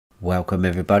Welcome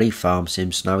everybody, Farm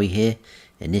Sim Snowy here.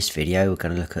 In this video we're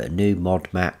going to look at a new mod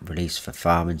map released for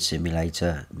Farming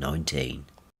Simulator 19.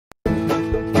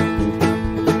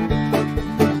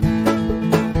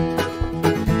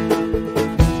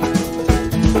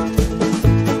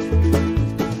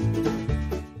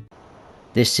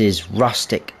 This is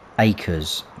Rustic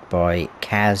Acres by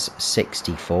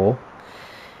Kaz64.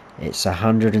 It's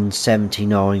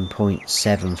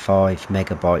 179.75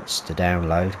 megabytes to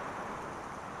download.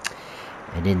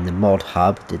 And in the mod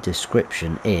hub, the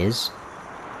description is: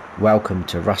 welcome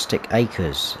to Rustic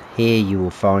Acres. Here you will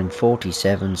find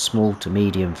 47 small to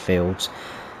medium fields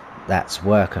that's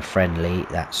worker friendly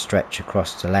that stretch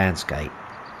across the landscape.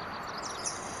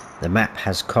 The map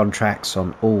has contracts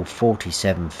on all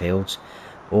 47 fields.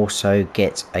 Also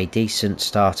get a decent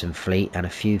starting fleet and a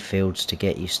few fields to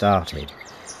get you started.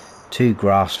 2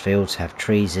 grass fields have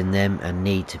trees in them and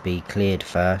need to be cleared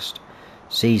first.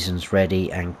 Seasons ready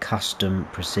and custom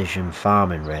precision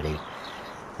farming ready.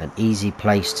 An easy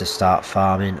place to start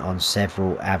farming on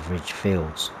several average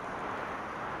fields.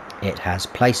 It has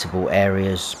placeable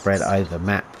areas spread over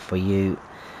map for you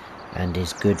and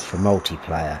is good for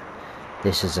multiplayer.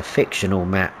 This is a fictional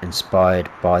map inspired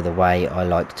by the way I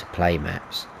like to play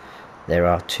maps. There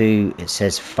are 2, it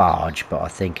says farge, but I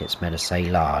think it's meant to say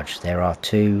large. There are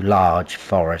 2 large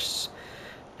forests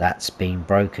that's been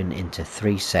broken into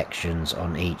 3 sections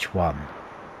on each one.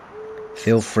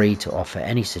 Feel free to offer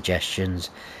any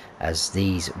suggestions, as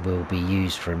these will be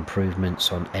used for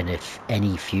improvements on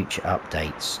any future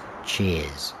updates.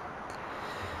 Cheers.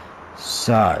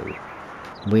 So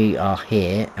we are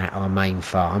here at our main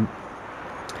farm.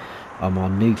 I'm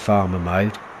on new farmer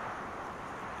mode.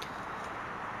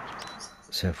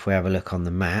 So if we have a look on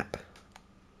the map,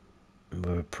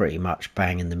 we're pretty much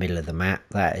bang in the middle of the map.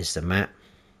 That is the map.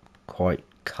 Quite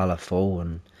colourful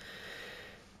and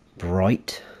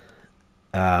bright.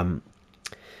 In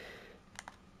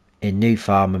new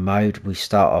farmer mode, we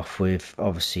start off with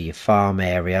obviously your farm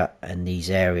area and these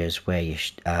areas where your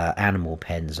animal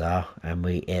pens are, and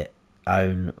we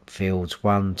own fields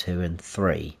 1, 2 and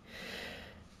 3.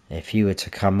 If you were to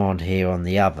come on here on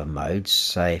the other modes,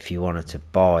 say if you wanted to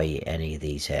buy any of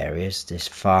these areas, this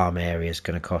farm area is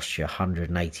going to cost you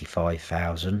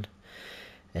 185,000.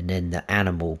 And then the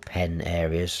animal pen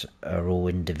areas are all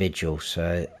individual.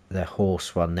 So the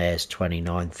horse one there is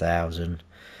 29,000.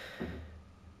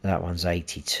 That one's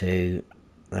 82.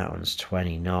 That one's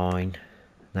 29.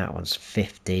 That one's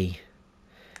 50.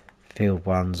 Field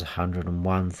 1's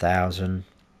 101,000.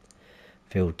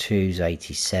 Field 2's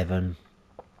 87.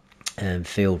 And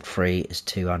field 3 is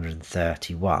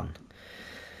 231.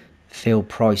 Field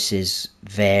prices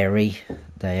vary.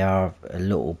 They are a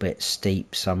little bit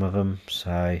steep, some of them.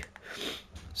 So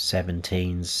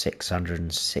 17's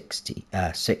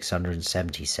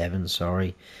 677,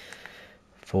 sorry.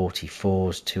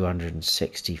 44's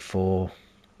 264.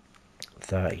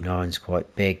 39's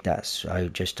quite big. That's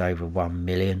just over 1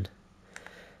 million.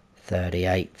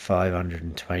 38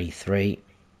 523.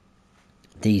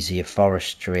 These are your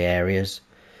forestry areas.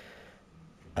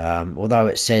 Although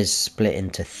it says split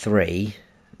into 3,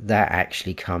 that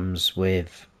actually comes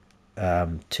with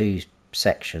 2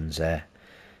 sections there.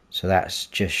 So that's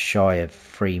just shy of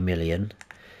 3 million.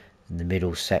 And the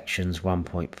middle section's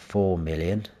 1.4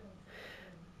 million.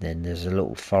 Then there's a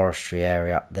little forestry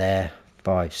area up there,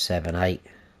 578.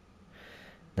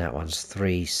 That one's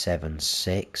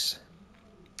 376.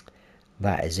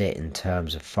 That is it in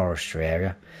terms of forestry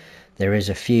area. There is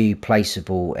a few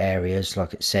placeable areas,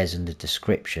 like it says in the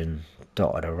description,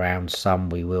 dotted around. Some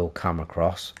we will come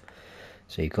across.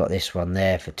 So you've got this one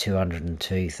there for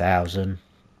 202,000.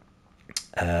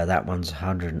 That one's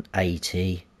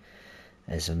 180.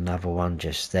 There's another one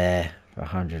just there for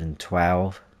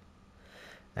 112.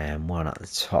 And one at the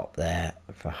top there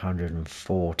for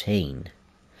 114.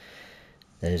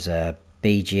 There's a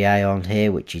BGA on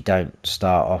here, which you don't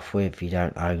start off with, you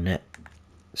don't own it.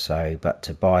 So, but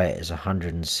to buy it is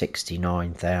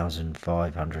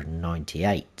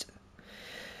 169,598.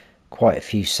 Quite a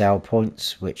few sell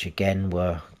points, which again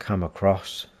we'll come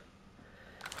across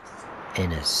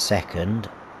in a second.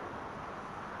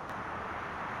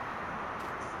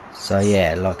 So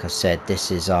yeah, like I said, this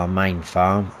is our main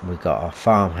farm. We've got our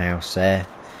farmhouse there,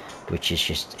 which is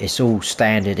just, it's all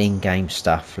standard in-game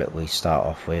stuff that we start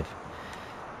off with.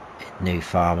 New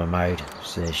farmer mode.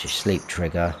 So there's your sleep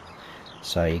trigger.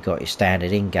 So you got your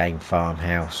standard in-game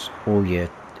farmhouse, all your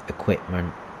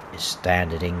equipment is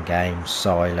standard in-game,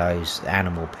 silos,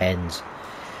 animal pens.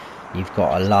 You've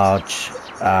got a large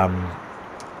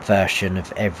version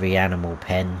of every animal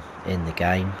pen in the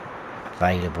game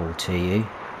available to you.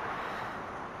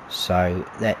 So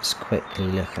let's quickly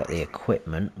look at the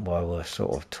equipment while we're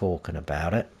sort of talking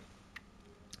about it.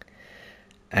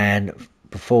 And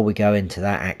before we go into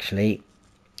that, actually,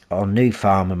 on new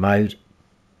farmer mode,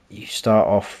 you start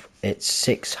off, it's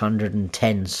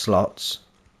 610 slots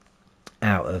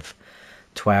out of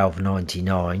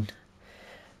 12.99.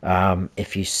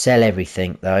 If you sell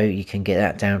everything though, you can get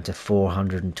that down to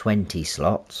 420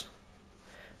 slots,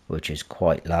 which is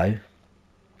quite low.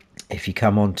 If you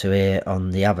come onto here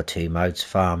on the other two modes,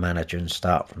 farm manager and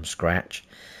start from scratch,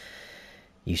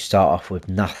 you start off with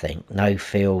nothing, no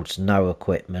fields, no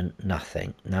equipment,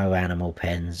 nothing, no animal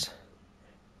pens,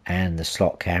 and the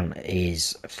slot count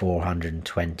is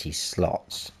 420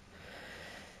 slots.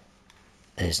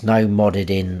 There's no modded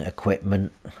in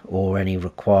equipment or any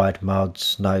required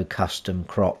mods, no custom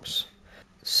crops.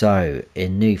 So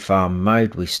in new farm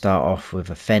mode, we start off with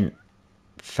a Fendt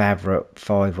Favre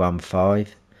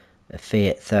 515, a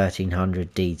Fiat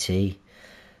 1300 DT,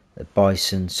 the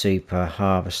Bison Super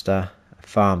Harvester, a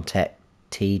FarmTech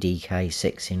TDK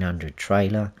 1600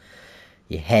 trailer,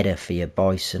 your header for your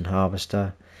Bison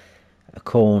harvester, a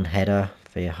corn header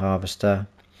for your harvester.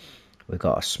 We've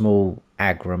got a small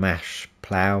Agramash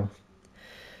plough,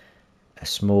 a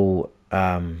small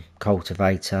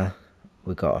cultivator.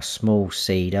 We've got a small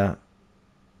seeder,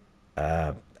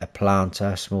 a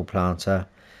planter, small planter,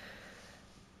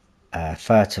 a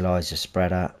fertilizer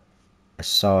spreader, a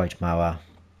side mower,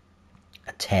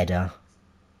 a tedder,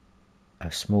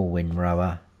 a small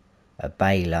windrower, a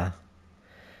baler,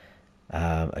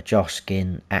 a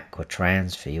Joskin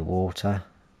Aquatrans for your water,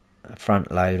 a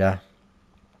front loader,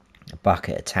 a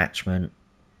bucket attachment,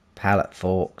 pallet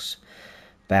forks,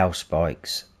 bell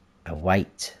spikes, a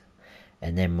weight,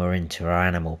 and then we're into our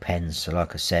animal pens. So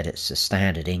like I said, it's the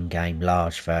standard in-game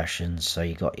large version. So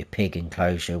you got your pig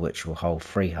enclosure, which will hold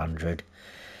 300,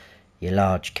 your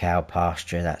large cow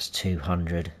pasture, that's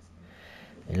 200,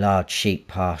 your large sheep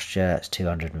pasture, that's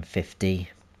 250,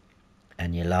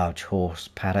 and your large horse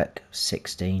paddock,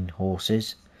 16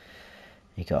 horses.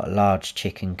 You got a large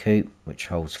chicken coop which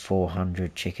holds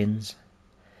 400 chickens,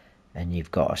 and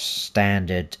you've got a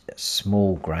standard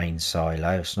small grain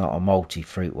silo. It's not a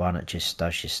multi-fruit one, it just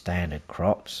does your standard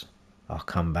crops. I'll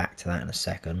come back to that in a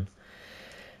second.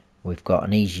 We've got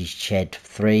an easy shed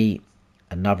 3,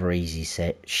 another easy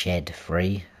shed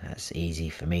 3, that's easy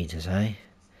for me to say,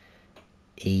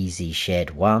 easy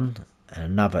shed 1, and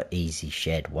another easy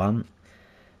shed 1,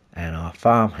 and our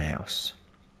farmhouse.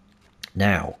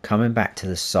 Now coming back to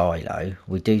the silo,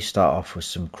 we do start off with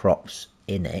some crops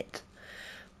in it,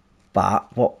 but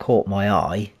what caught my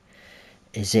eye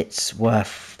is it's worth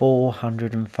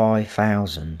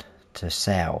 405,000 to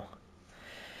sell.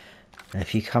 Now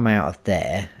if you come out of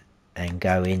there and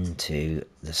go into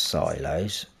the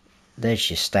silos, there's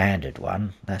your standard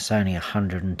one, that's only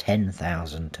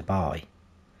 110,000 to buy.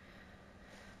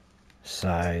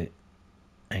 So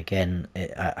again,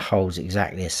 it holds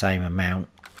exactly the same amount,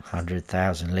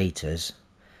 100,000 litres.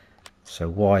 So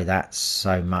why that's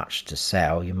so much to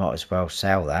sell? You might as well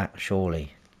sell that,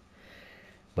 surely.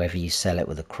 Whether you sell it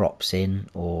with the crops in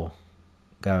or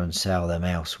go and sell them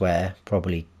elsewhere,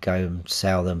 probably go and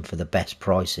sell them for the best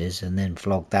prices and then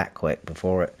flog that quick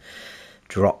before it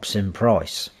drops in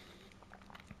price.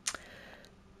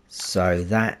 So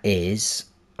that is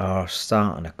our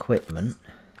starting equipment.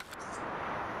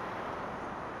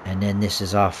 And then this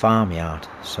is our farmyard.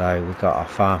 So we've got our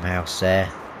farmhouse there.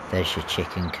 There's your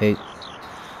chicken coop.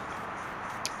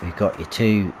 We've got your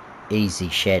two easy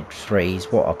shed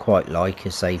 3s. What I quite like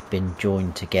is they've been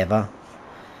joined together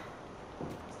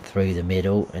through the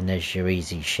middle, and there's your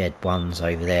easy shed 1s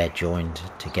over there joined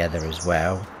together as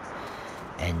well,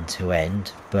 end to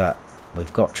end. But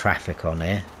we've got traffic on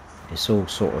here. It's all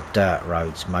sort of dirt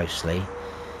roads mostly,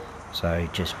 so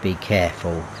just be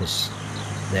careful because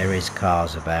there is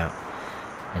cars about.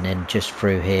 And then just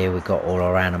through here we've got all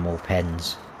our animal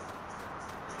pens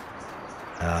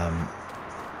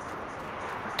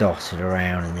dotted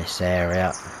around in this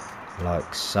area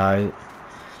like so.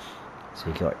 So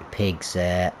you've got your pigs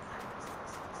there,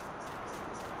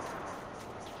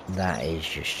 that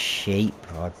is your sheep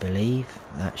I believe,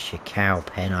 that's your cow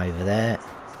pen over there,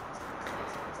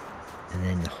 and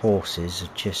then the horses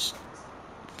are just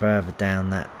further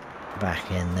down that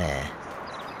back end there.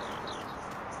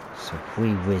 So if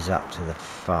we whiz up to the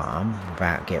farm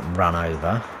without getting run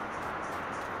over,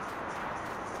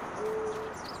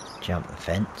 jump the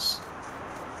fence.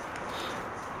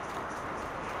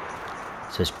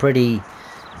 So it's pretty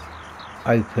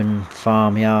open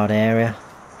farmyard area.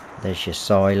 There's your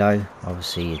silo,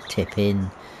 obviously your tip in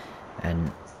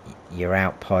and your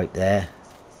out pipe there.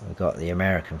 We've got the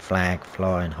American flag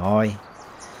flying high.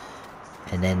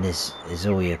 and then there's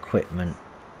all your equipment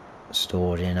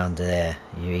stored in under there,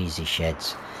 your easy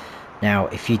sheds. Now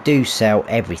if you do sell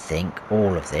everything,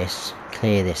 all of this,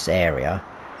 clear this area,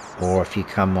 or if you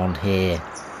come on here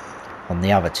on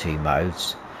the other two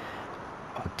modes,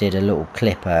 I did a little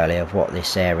clip earlier of what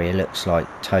this area looks like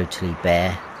totally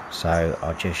bare, so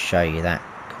I'll just show you that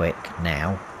quick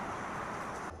now.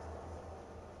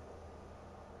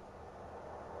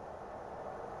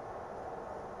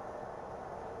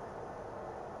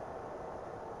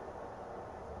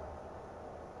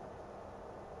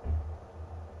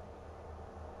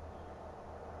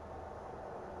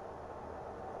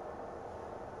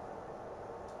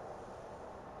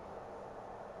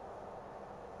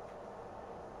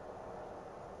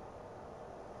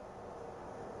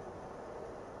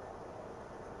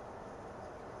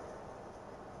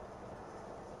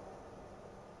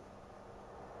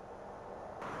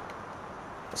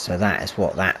 So that is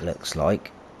what that looks like.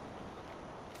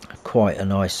 Quite a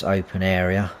nice open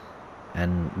area,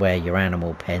 and where your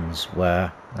animal pens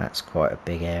were, that's quite a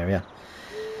big area.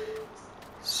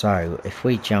 So if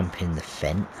we jump in the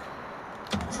fence,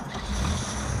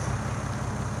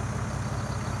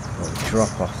 we'll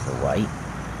drop off the weight,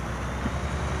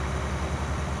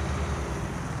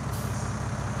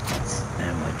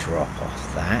 and we'll drop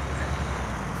off that,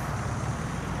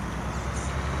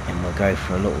 and we'll go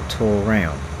for a little tour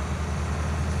round.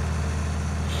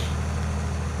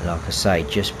 Like I say,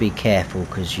 just be careful,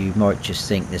 because you might just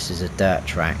think this is a dirt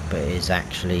track, but it is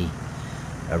actually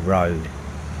a road.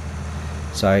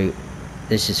 So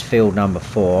this is field number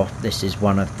 4. This is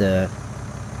one of the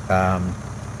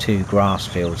 2 grass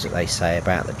fields that they say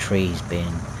about the trees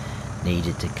being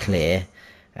needed to clear,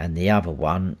 and the other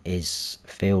one is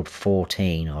field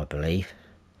 14, I believe.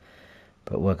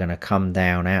 But we're going to come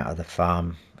down out of the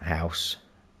farmhouse.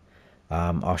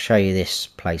 I'll show you this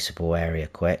placeable area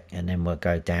quick, and then we'll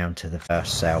go down to the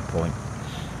first sale point,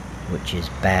 which is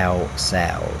Bow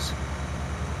Sales.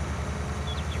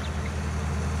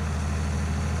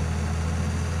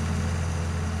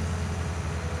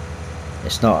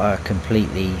 It's not a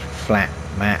completely flat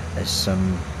map. There's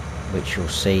some, which you'll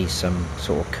see, some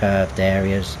sort of curved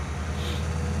areas.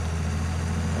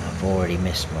 I've already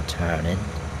missed my turning.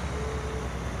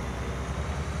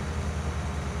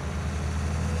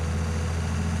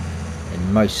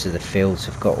 Most of the fields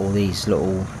have got all these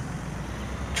little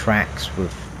tracks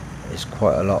with, there's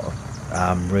quite a lot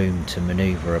of room to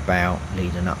maneuver about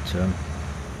leading up to them.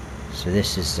 So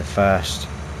this is the first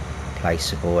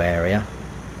placeable area.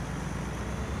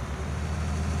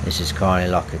 This is kind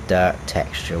of like a dirt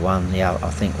texture one. I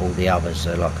think all the others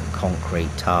are like a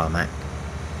concrete tarmac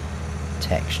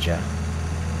texture.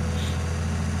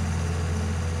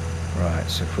 Right,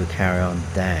 so if we carry on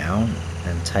down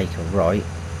and take a right,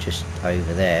 just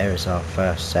over there is our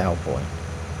first sale point.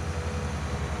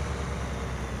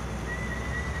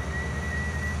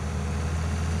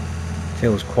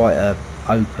 Feels quite a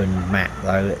open map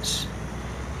though. It's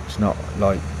not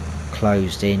like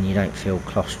closed in. You don't feel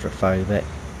claustrophobic.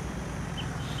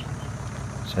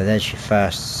 So there's your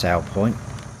first sale point,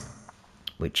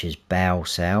 which is Bow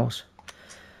Sales.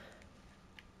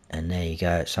 And there you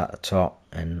go, it's at the top,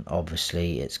 and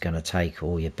obviously it's going to take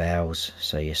all your bales,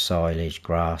 so your silage,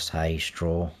 grass, hay,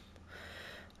 straw,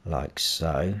 like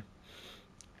so.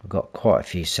 We've got quite a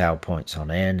few sale points on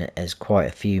here, and there's quite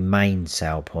a few main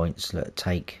sale points that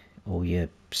take all your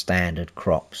standard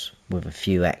crops, with a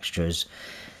few extras,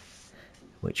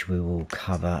 which we will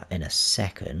cover in a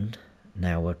second.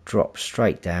 Now we'll drop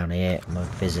straight down here and we'll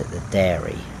visit the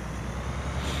dairy.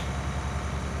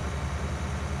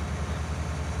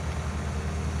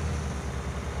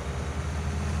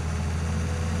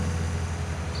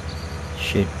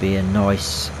 Should be a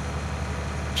nice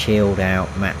chilled out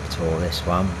map tour, this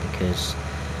one, because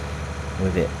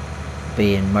with it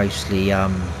being mostly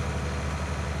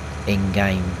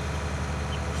in-game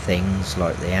things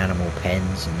like the animal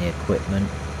pens and the equipment,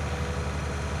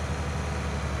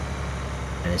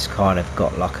 and it's kind of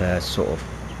got like a sort of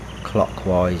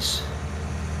clockwise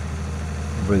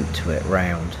route to it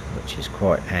round, which is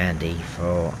quite handy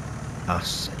for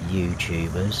us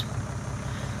YouTubers.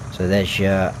 So there's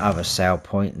your other sale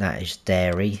point, that is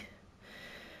dairy,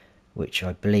 which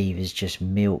I believe is just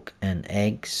milk and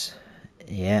eggs.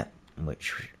 Yeah,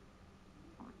 which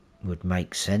would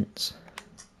make sense.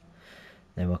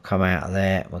 Then we'll come out of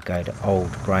there, we'll go to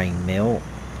Old Grain Mill,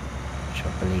 which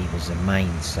I believe is the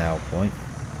main sale point.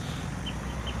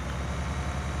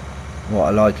 What I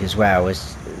like as well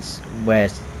is where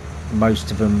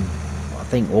most of them, I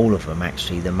think all of them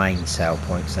actually, the main sale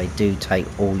points, they do take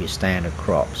all your standard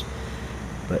crops,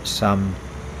 but some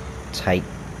take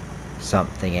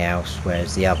something else,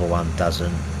 whereas the other one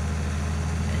doesn't,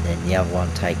 and then the other one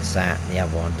takes that and the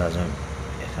other one doesn't,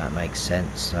 if that makes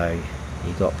sense. So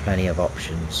you've got plenty of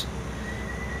options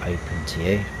open to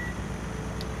you.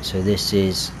 So this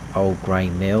is old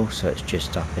grain mill, so it's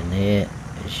just up in here.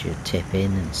 It's your tip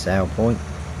in and sale point,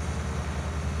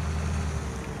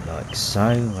 like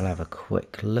so. We'll have a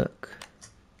quick look.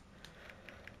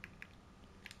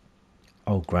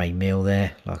 Old grain mill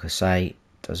there, like I say,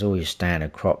 does all your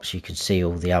standard crops. You can see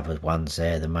all the other ones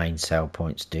there, the main sale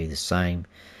points do the same.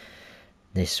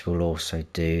 This will also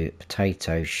do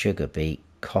potato, sugar beet,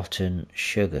 cotton,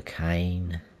 sugar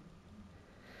cane,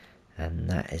 and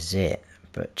that is it.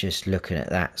 But just looking at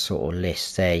that sort of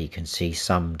list there, you can see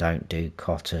some don't do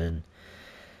cotton,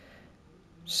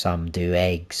 some do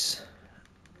eggs,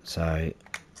 so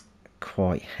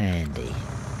quite handy.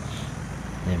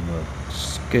 Then we'll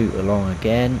scoot along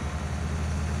again,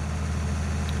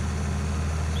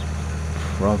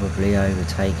 probably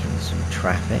overtaking some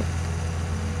traffic.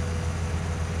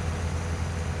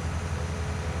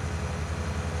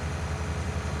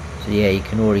 So yeah, you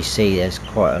can already see there's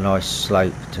quite a nice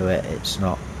slope to it. It's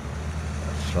not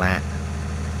flat.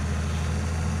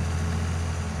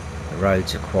 The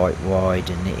roads are quite wide,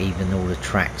 and even all the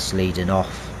tracks leading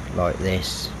off like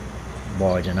this,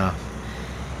 wide enough.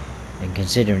 And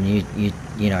considering you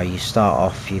know you start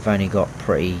off, you've only got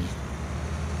pretty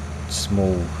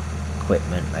small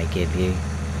equipment they give you,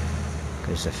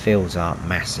 because the fields aren't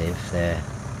massive. They're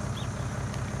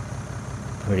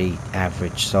pretty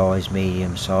average size,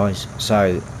 medium size.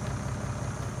 So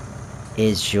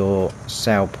is your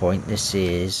sale point. This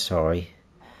is, sorry,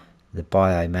 the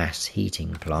biomass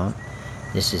heating plant.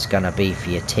 This is going to be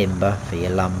for your timber, for your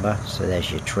lumber. So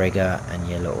there's your trigger and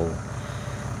your little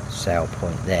sale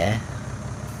point there.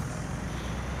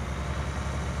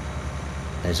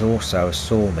 There's also a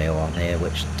sawmill on here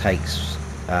which takes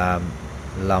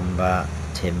lumber,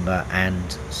 timber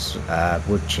and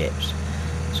wood chips.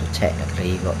 So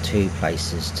technically you've got two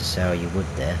places to sell your wood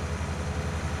there.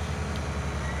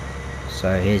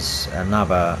 So here's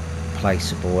another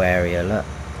placeable area, look.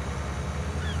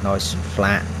 Nice and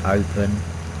flat, open.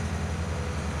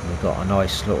 We've got a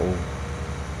nice little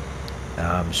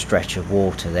stretch of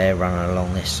water there running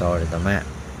along this side of the map,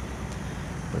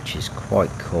 which is quite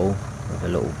cool, with a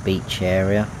little beach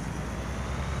area.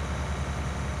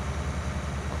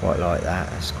 Quite like that,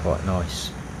 that's quite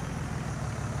nice.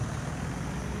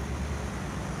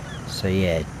 So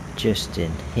yeah, just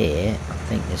in here, I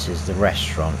think this is the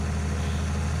restaurant.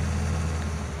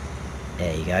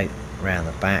 There you go, round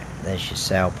the back, there's your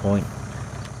sale point.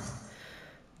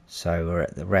 So we're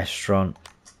at the restaurant,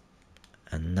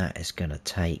 and that is going to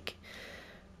take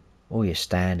all your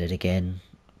standard again,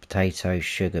 potato,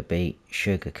 sugar beet,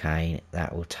 sugar cane.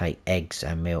 That will take eggs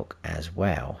and milk as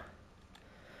well.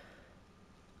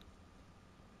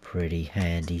 Pretty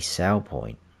handy sale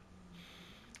point.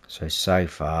 So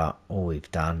far all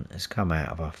we've done is come out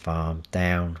of our farm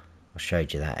down, I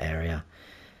showed you that area,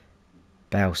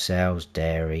 Bell Sales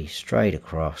Dairy, straight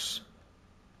across.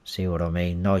 See what I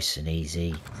mean? Nice and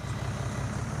easy.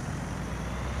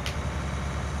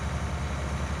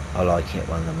 I like it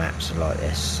when the maps are like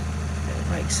this. It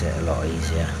makes it a lot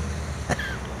easier.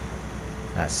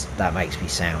 That makes me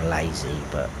sound lazy,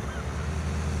 but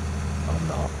I'm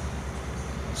not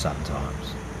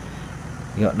sometimes.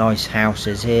 You got nice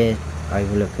houses here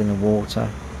overlooking the water.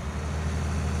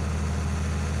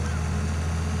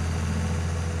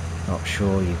 Not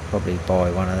sure, you probably buy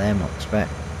one of them, I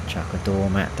expect. Chuck a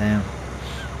doormat down.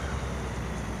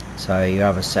 So you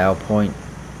have a sale point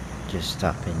just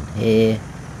up in here.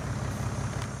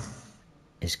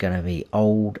 It's going to be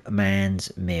Old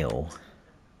Man's Mill,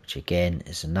 which again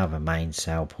is another main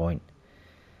sale point.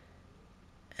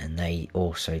 And they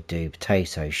also do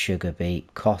potato, sugar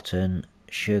beet, cotton,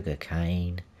 sugar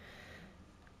cane,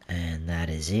 and that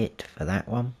is it for that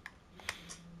one.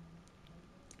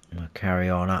 We'll carry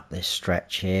on up this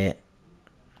stretch here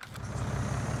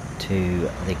to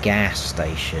the gas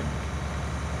station,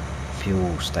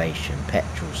 fuel station,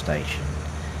 petrol station,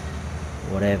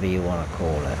 whatever you want to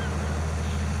call it.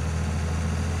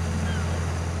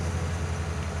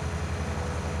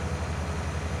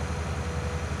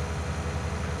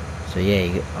 So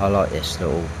yeah, I like this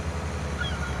little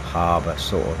harbour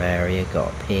sort of area.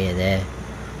 Got a pier there,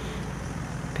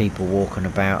 people walking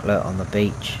about, look, on the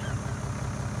beach.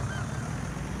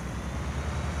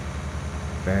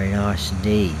 Very nice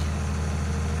indeed.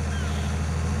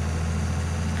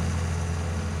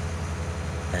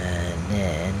 And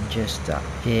then just up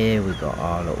here we got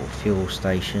our little fuel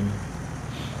station,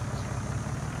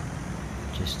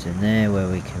 just in there where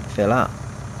we can fill up.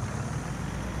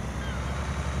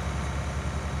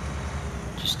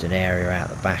 just an area out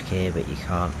the back here, but you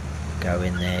can't go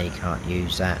in there, you can't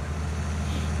use that.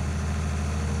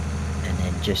 And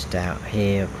then just out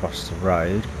here across the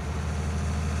road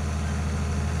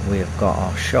we have got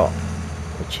our shop,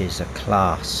 which is a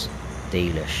class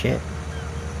dealership.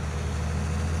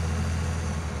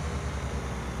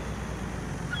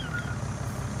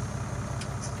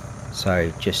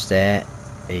 So just there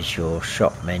is your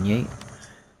shop menu.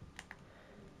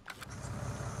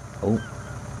 Oh,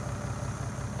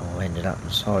 I ended up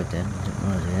inside then, didn't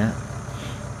want to do that.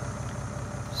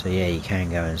 So yeah, you can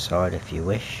go inside if you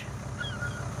wish.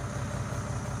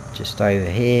 Just over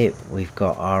here we've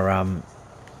got our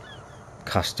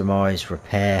customized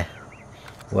repair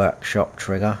workshop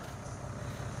trigger.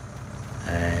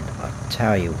 And I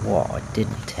tell you what I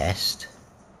didn't test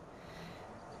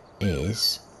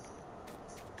is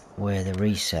where the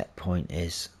reset point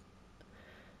is.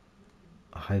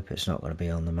 I hope it's not going to be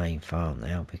on the main farm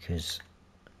now, because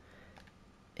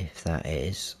if that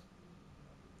is,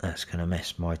 that's going to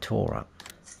mess my tour up.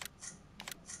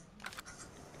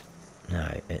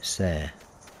 No, it's there.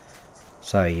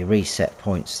 So your reset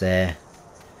point's there,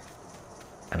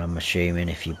 and I'm assuming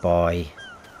if you buy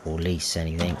or lease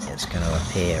anything, it's going to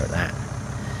appear at that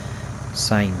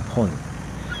same point.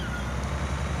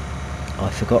 I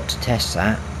forgot to test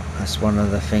that. That's one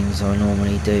of the things I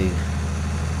normally do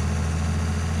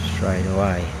straight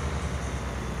away.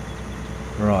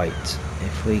 Right,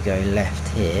 if we go left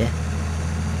here,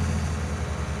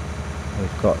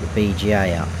 we've got the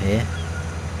BGA up here.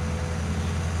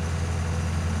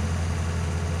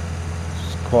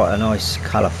 It's quite a nice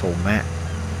colourful map.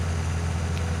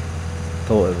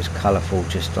 Thought it was colourful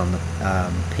just on the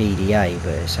PDA,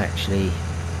 but it's actually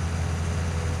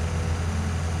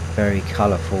very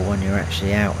colourful when you're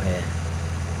actually out here.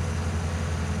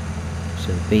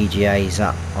 So the BGA is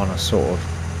up on a sort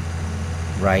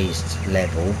of raised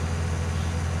level.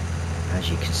 As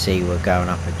you can see, we're going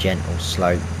up a gentle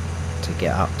slope to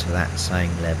get up to that same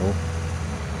level.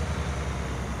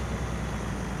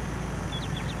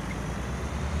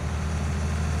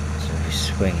 So we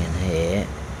swing in here.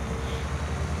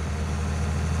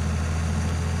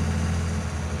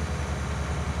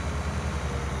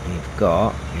 You've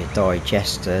got your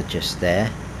digester just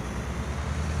there.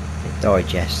 Your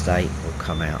digestate will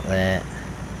come out there,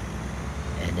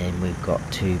 and then we've got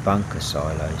two bunker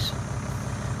silos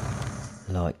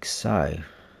like so.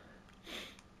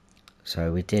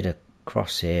 So we did a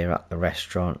cross here up the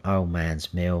restaurant, old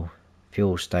man's mill,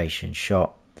 fuel station,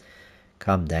 shop,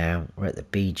 come down, we're at the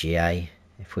BGA.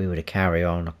 If we were to carry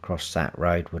on across that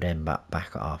road, we'd end up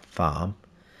back at our farm,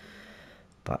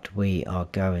 but we are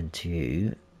going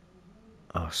to,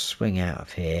 I'll swing out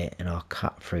of here and I'll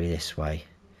cut through this way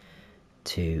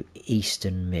to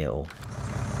Eastern Mill.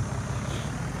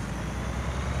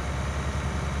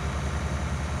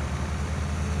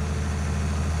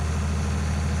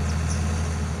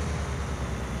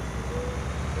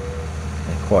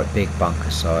 They're quite big bunker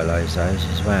silos, those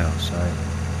as well, so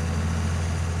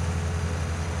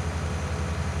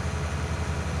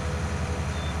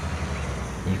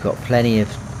you've got plenty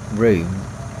of room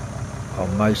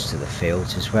on most of the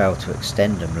fields as well to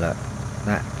extend them. Look,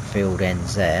 that field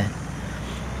ends there.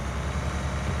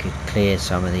 You could clear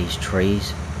some of these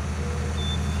trees.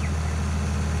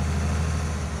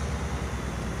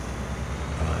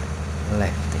 Right,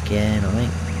 left again, I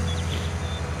think.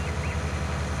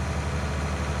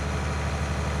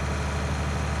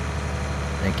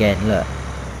 And again, look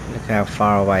how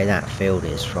far away that field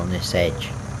is from this edge.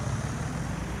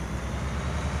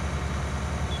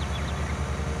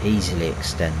 Easily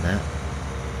extend that.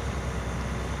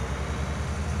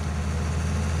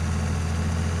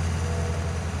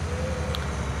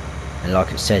 And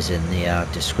like it says in the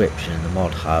description in the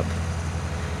mod hub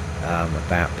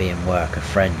about being worker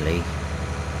friendly,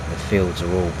 the fields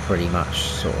are all pretty much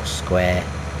sort of square.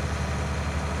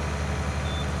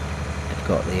 They've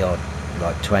got the odd,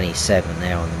 like 27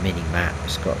 there on the mini map,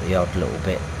 it's got the odd little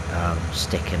bit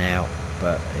sticking out,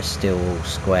 but it's still all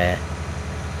square.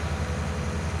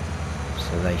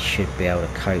 So they should be able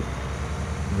to cope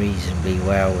reasonably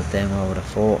well with them, I would have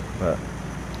thought, but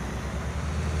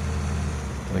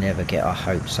we never get our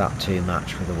hopes up too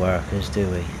much with the workers, do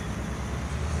we?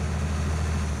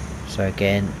 So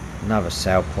again, another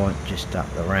sell point just up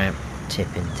the ramp,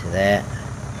 tip into there.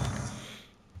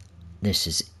 This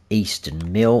is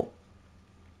Eastern Mill,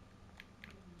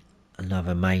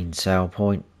 another main sell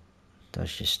point.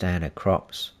 Does your standard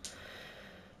crops,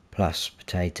 plus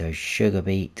potatoes, sugar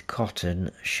beet,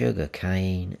 cotton, sugar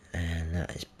cane, and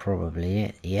that is probably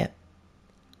it. Yep.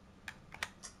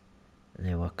 And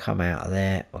then we'll come out of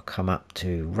there, we'll come up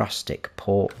to Rustic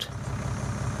Port.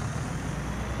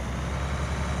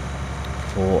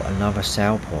 for another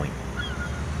sale point.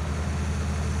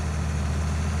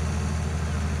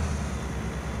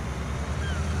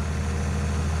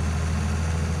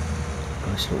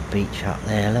 Nice little beach up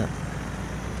there, look.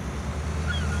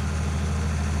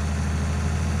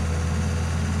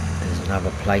 There's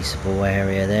another placeable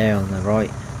area there on the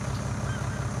right.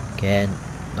 Again,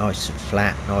 nice and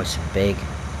flat, nice and big.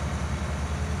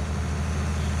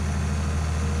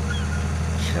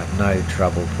 Should have no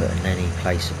trouble putting any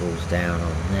placeables down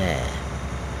on there.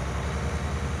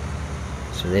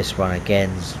 So this one again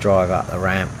is drive up the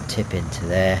ramp, tip into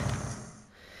there.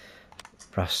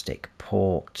 Rustic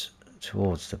port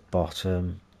towards the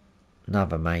bottom.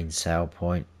 Another main sale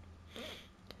point.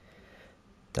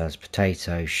 Does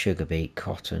potato, sugar beet,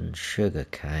 cotton, sugar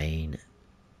cane,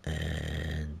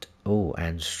 and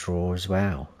and straw as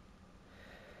well.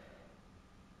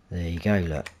 There you go,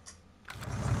 look.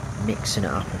 Mixing it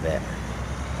up a bit.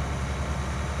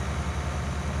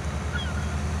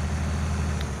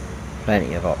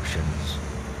 Plenty of options.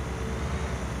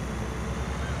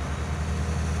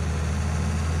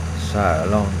 So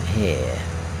along here,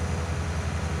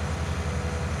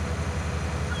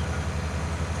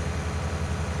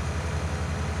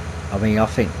 I mean, I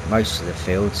think most of the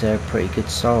fields are pretty good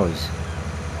size.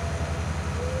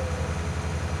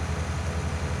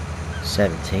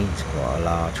 17's quite a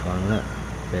large one, look.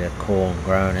 Bit of corn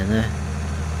growing in there.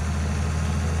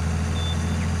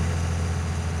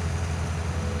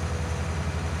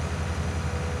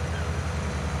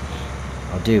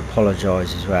 I do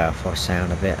apologise as well if I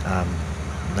sound a bit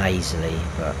nasally,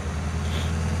 but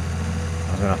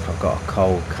I don't know if I've got a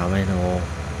cold coming or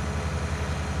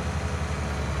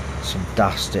some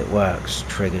dust at work's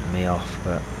triggered me off,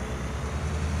 but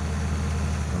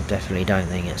I definitely don't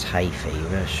think it's hay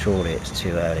fever. Surely it's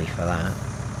too early for that.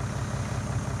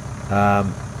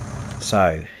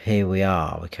 So here we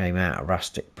are. We came out of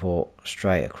Rustic Port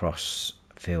straight across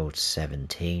field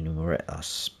 17 and we're at our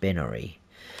spinnery,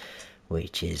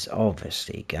 which is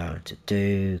obviously going to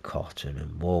do cotton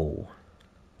and wool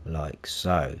like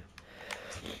so.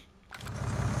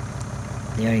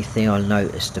 The only thing I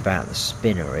noticed about the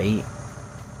spinnery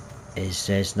is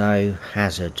there's no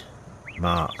hazard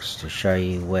marks to show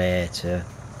you where to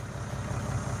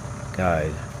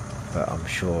go, but I'm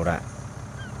sure that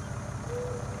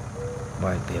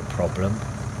won't be a problem.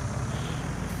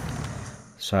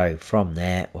 So from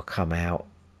there we'll come out,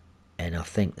 and I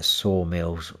think the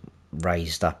sawmill's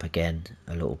raised up again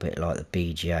a little bit like the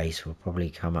BGA, so we'll probably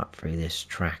come up through this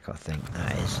track, I think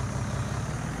that is.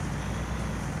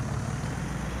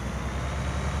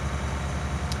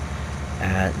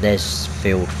 There's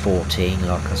field 14,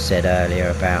 like I said earlier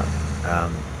about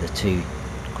the two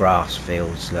grass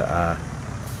fields that are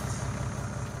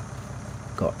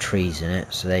got trees in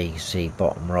it. So there you can see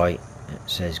bottom right it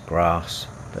says grass,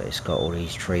 but it's got all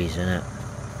these trees in it.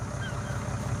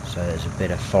 So there's a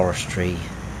bit of forestry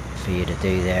for you to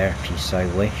do there if you so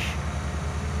wish.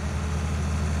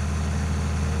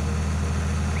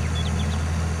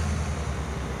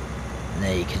 And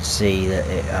there you can see that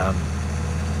it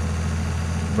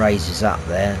raises up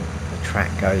there, the track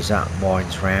goes up,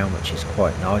 winds round, which is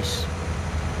quite nice.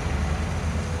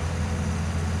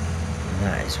 And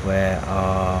that is where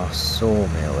our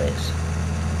sawmill is.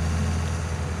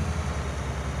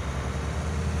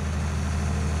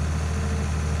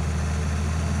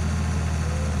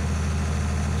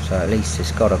 So at least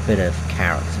it's got a bit of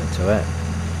character to it.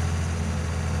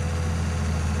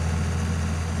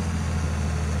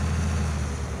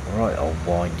 Right old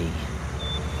windy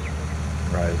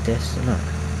road this, isn't it?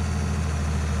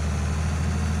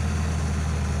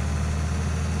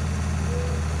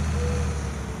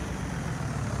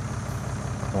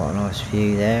 Quite a nice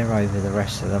view there over the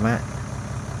rest of the map.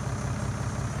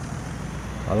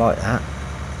 I like that.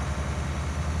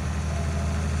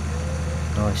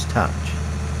 Nice touch.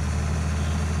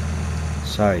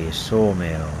 So your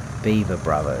sawmill, Beaver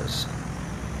Brothers.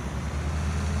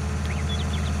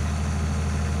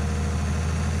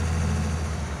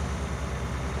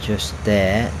 Just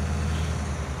there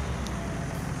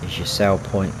is your sell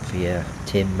point for your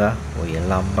timber or your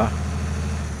lumber,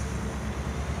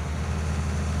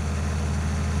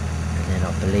 and then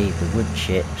I believe the wood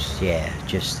chips, yeah,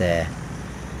 just there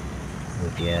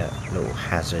with your little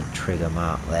hazard trigger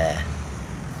mark there.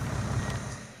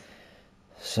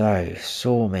 So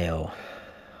sawmill,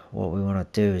 what we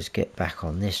want to do is get back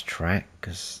on this track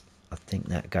because I think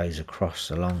that goes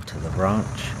across along to the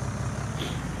branch.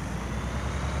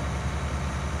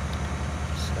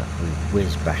 We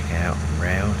whiz back out and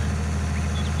round.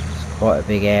 It's quite a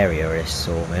big area, this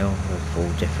sawmill, with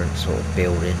all different sort of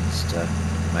buildings to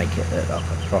make it look like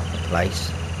a proper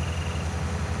place.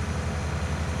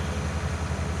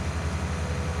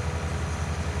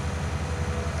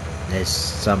 There's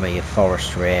some of your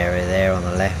forestry area there on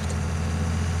the left.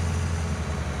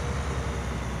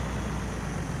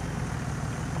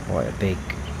 Quite a big,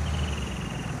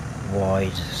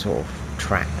 wide sort of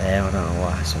track there. I don't know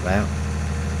what that's about.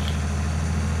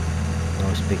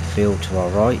 Nice big field to our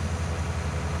right.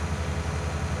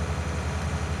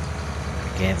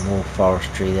 Again, more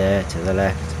forestry there to the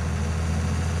left.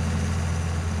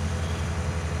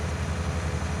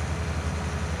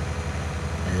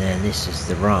 And then this is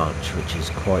the ranch, which is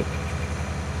quite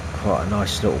a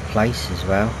nice little place as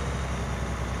well.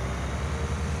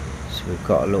 So we've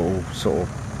got a little sort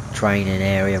of training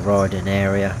area, riding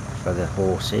area for the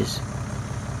horses.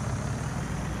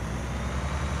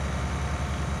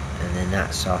 And then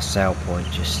that's our sale point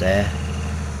just there.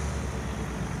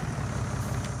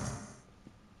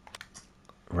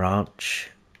 Ranch,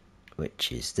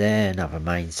 which is there, another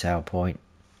main sale point.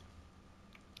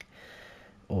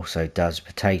 Also does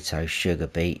potato, sugar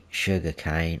beet, sugar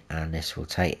cane, and this will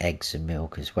take eggs and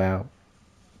milk as well.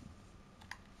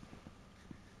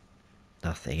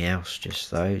 Nothing else, just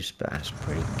those, but that's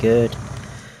pretty good.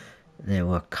 And then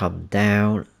we'll come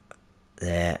down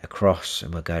there across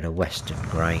and we'll go to Western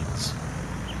Grains.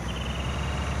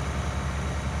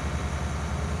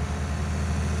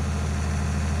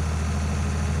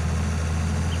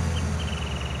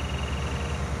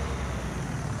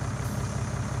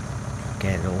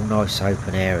 Again, all nice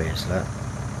open areas, look.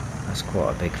 That's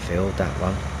quite a big field, that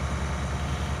one.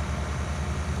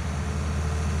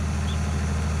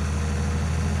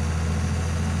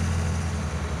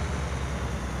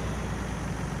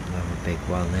 Another big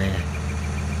one there.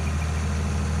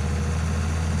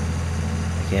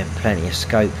 Again, plenty of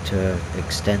scope to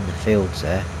extend the fields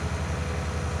there.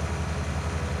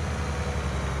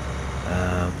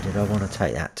 Did I want to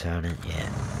take that turn in? Yeah,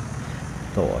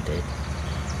 thought I did.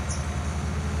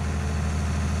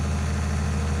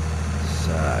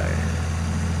 So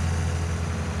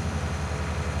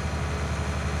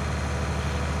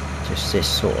just this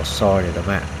sort of side of the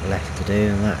map left to do,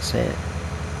 and that's it.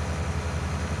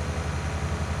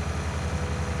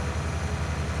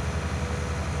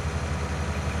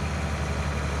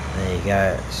 There you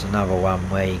go, it's another one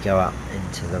where you go up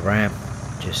into the ramp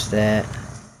just there.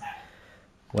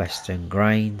 Western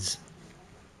Grains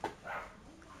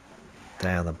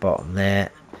down the bottom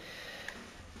there.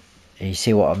 And you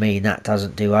see what I mean, that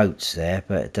doesn't do oats there,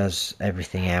 but it does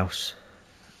everything else.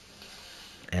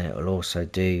 And it will also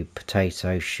do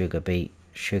potato, sugar beet,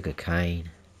 sugar cane,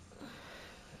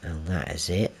 and that is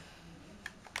it.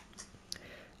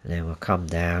 And then we'll come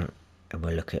down and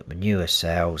we'll look at manure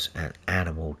sales and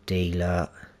animal dealer.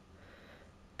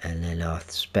 And then I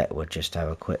expect we'll just have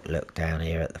a quick look down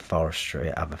here at the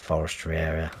forestry, other forestry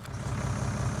area.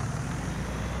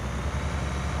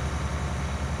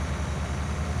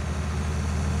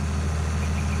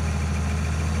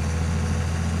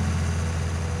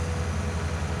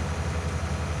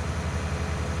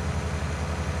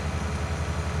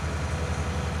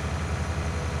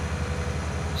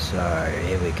 So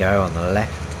here we go on the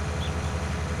left.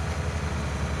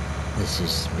 This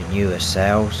is manure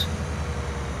sales.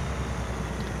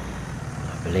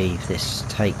 I believe this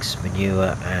takes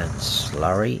manure and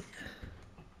slurry.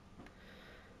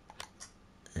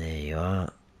 There you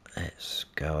are. Let's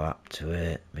go up to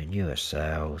it. Manure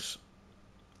sales.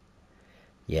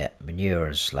 Yeah, manure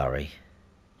and slurry.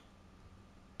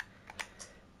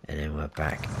 And then we're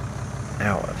back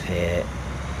out of here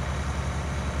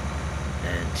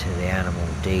and to the animal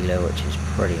dealer, which is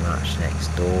pretty much next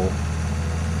door.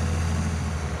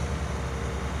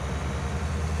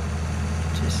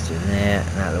 Just in there,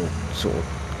 that little sort of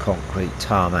concrete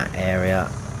tarmac area.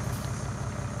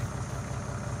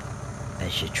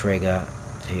 There's your trigger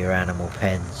for your animal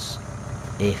pens,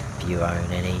 if you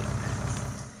own any.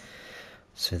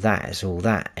 So that is all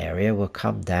that area. We'll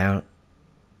come down.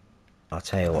 I'll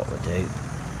tell you what we'll do.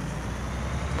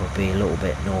 We'll be a little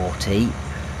bit naughty.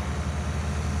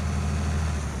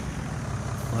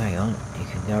 Oh, hang on, you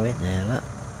can go in there, look.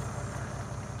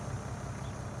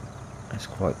 That's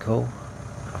quite cool.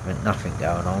 I think nothing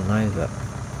going on though, but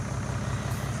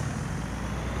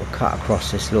we'll cut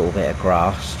across this little bit of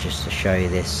grass just to show you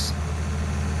this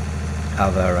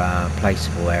other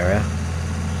placeable area.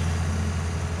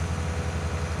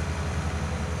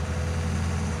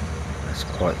 That's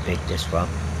quite big, this one.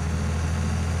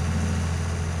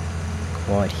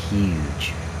 Quite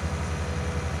huge.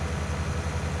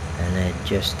 And then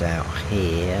just out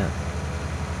here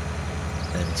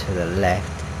and to the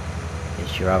left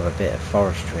is your other bit of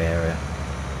forestry area,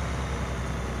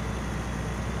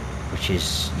 which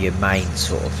is your main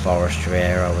sort of forestry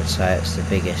area. I would say it's the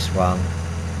biggest one.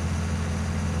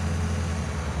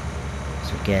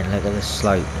 again, look at the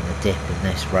slope and the dip in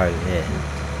this road here.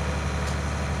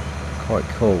 Quite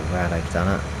cool how they've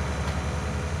done it.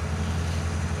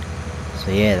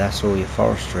 So yeah, that's all your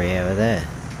forestry over there.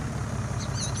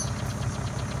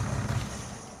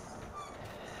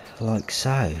 Like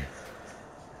so.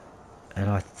 And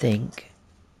I think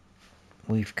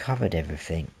we've covered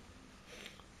everything.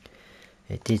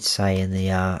 It did say in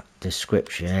the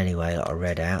description anyway that I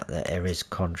read out that there is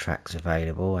contracts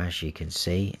available, as you can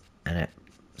see, and it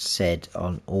said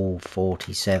on all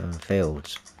 47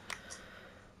 fields.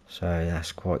 So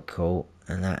that's quite cool,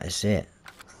 and that is it.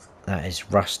 That is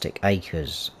Rustic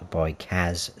Acres by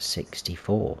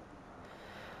Kaz64.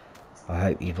 I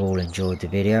hope you've all enjoyed the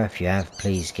video. If you have,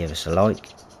 please give us a like.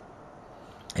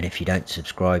 And if you don't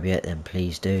subscribe yet, then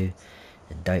please do.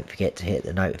 And don't forget to hit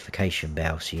the notification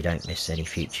bell so you don't miss any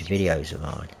future videos of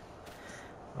mine.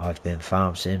 I've been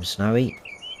Farm Sim Snowy.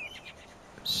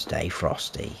 Stay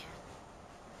frosty.